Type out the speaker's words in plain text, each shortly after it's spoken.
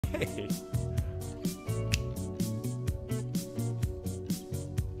Hey.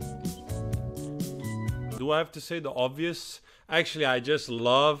 Do I have to say the obvious? Actually, I just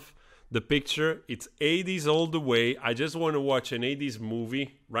love the picture. It's 80s all the way. I just want to watch an 80s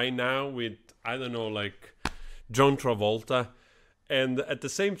movie right now with, I don't know, like John Travolta. And at the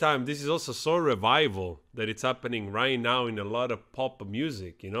same time, this is also so revival that it's happening right now in a lot of pop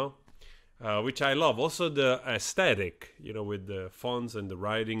music, which I love. Also the aesthetic, with the fonts and the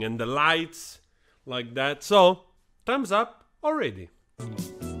writing and the lights like that. So, thumbs up already.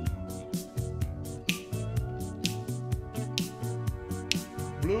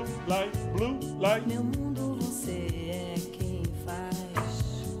 Blue light, blue light. Meu mundo você é quem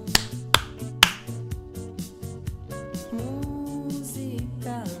faz.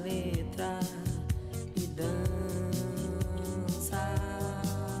 Música, letra e dança.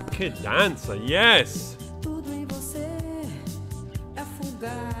 Que dança, yes! Tudo em você é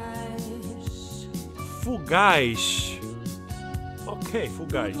fugaz. Fugaz. Ok,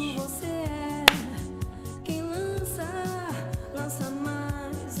 fugaz. Tudo você é quem lança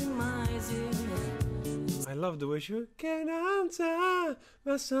mais e mais e I love the way she can answer,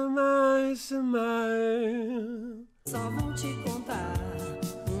 but so much, so much. só vou te contar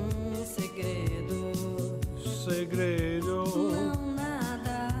um segredo. Segredo.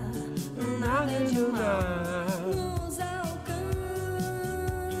 Não nada demais nos alcança.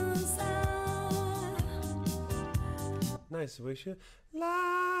 Nice way she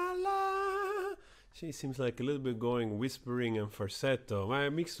la la. She seems like a little bit going whispering and falsetto. My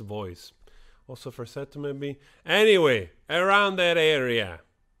mixed voice. Also falsetto maybe. Anyway, around that area.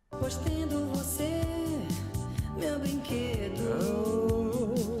 Pois tendo você, meu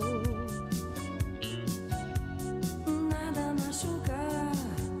brinquedo, nada machuca,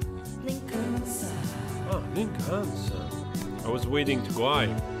 nem cansa. Ah, nem cansa. I was waiting to go high.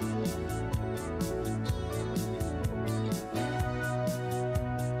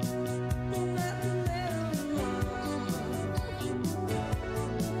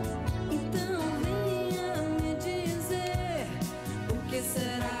 Então venha me dizer o que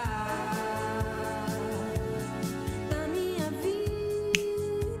será da minha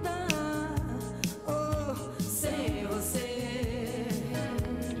vida, oh, sem você.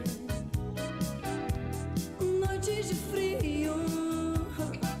 Noites de frio,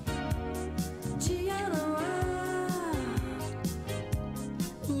 dia não há,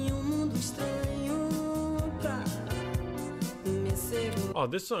 e mundo estranho pra me segurar. Oh,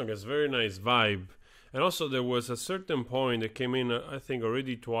 this song has very nice vibe. And also there was a certain point that came in, I think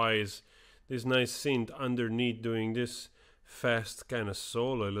already twice, this nice synth underneath doing this fast kind of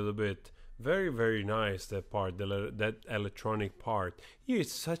solo a little bit. Very, very nice, that part, that electronic part. Here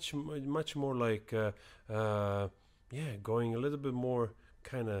it's much more like, going a little bit more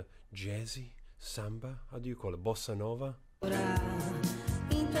kind of jazzy, samba, how do you call it, bossa nova?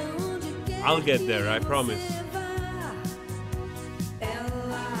 Então onde quer I'll get there, I que promise. você vá, é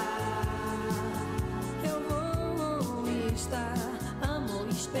lá que eu vou estar, amor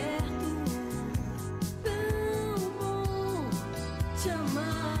esperto, tão bom te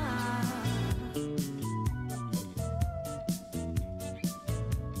amar.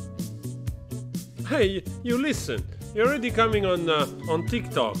 Hey, you listen. You're already coming on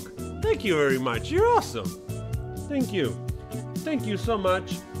TikTok. Thank you very much. You're awesome. Thank you. Thank you so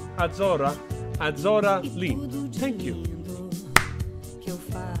much, Azora Lin. Tudo de Thank you. lindo que eu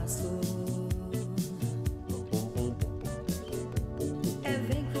faço é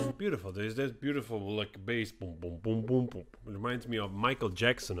vem com Beautiful. There's that beautiful like bass, boom, boom, boom, boom, boom. It reminds me of Michael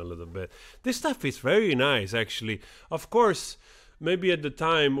Jackson a little bit. This stuff is very nice, actually. Of course, maybe at the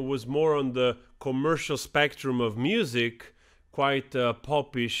time it was more on the commercial spectrum of music, quite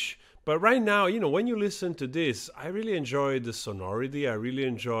popish. But right now, when you listen to this, I really enjoy the sonority. I really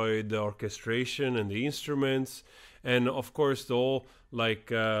enjoy the orchestration and the instruments, and of course the whole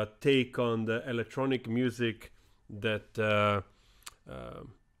take on the electronic music that,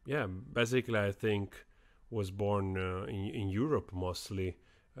 basically I think was born in Europe mostly.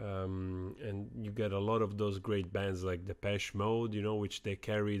 And you get a lot of those great bands like Depeche Mode, which they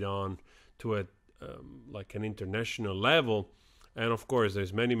carried on to like an international level. And of course,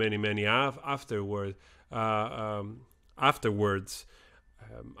 there's many afterwards.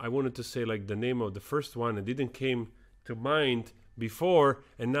 I wanted to say like the name of the first one. It didn't came to mind before,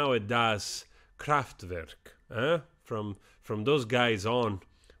 and now it does. Kraftwerk. From those guys on,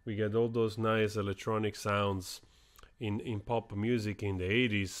 we get all those nice electronic sounds in pop music in the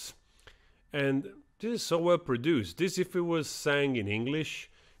 80s. And this is so well produced. This, if it was sang in English,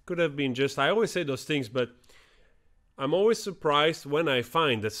 could have been just, I always say those things, but I'm always surprised when I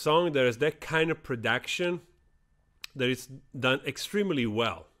find a song that has that kind of production that it's done extremely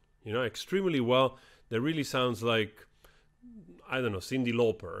well. You know, extremely well. That really sounds like, I don't know, Cyndi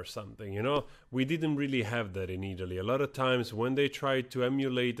Lauper or something, you know? We didn't really have that in Italy. A lot of times when they tried to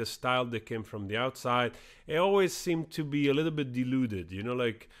emulate a style that came from the outside, it always seemed to be a little bit diluted, you know,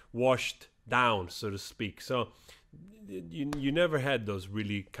 like washed down, so to speak. So you never had those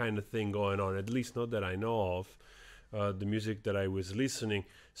really kind of thing going on, at least not that I know of, the music that I was listening.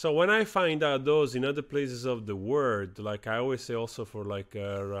 So when I find out those in other places of the world, like I always say also for like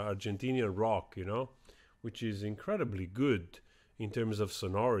Argentinian rock, you know, which is incredibly good in terms of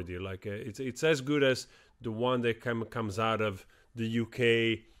sonority. Like it's as good as the one that comes out of the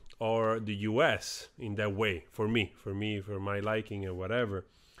UK or the US in that way, for my liking and whatever.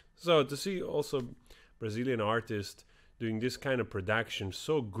 So to see also Brazilian artists doing this kind of production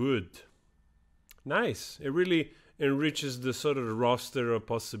so good, nice. It really enriches the sort of roster of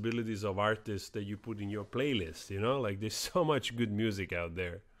possibilities of artists that you put in your playlist, you know? Like there's so much good music out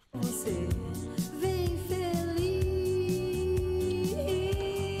there. Você vem feliz,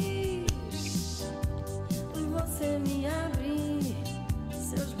 você me abre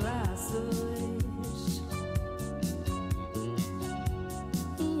seus braços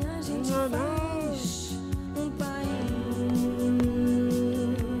e a gente faz país.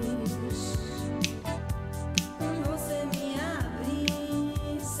 Você me abre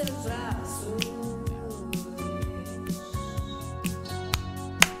seus braços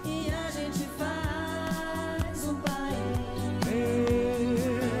e a gente faz país.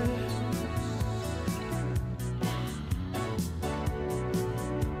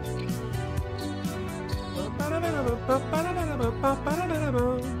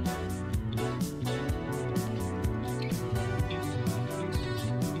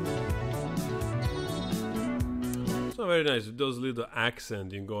 So very nice with those little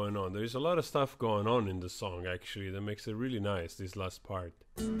accenting going on. There's a lot of stuff going on in the song actually that makes it really nice, this last part.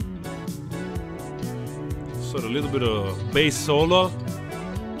 Sort of a little bit of bass solo,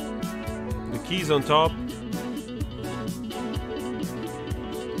 the keys on top.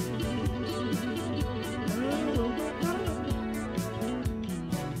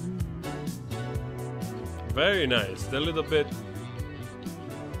 Very nice. The little bit,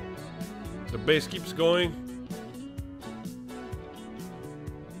 the bass keeps going.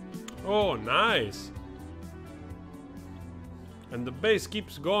 Oh, nice. And the bass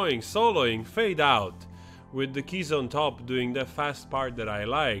keeps going, soloing, fade out, with the keys on top doing that fast part that I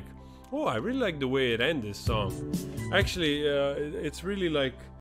like. Oh, I really like the way it ends this song. Actually, it's really like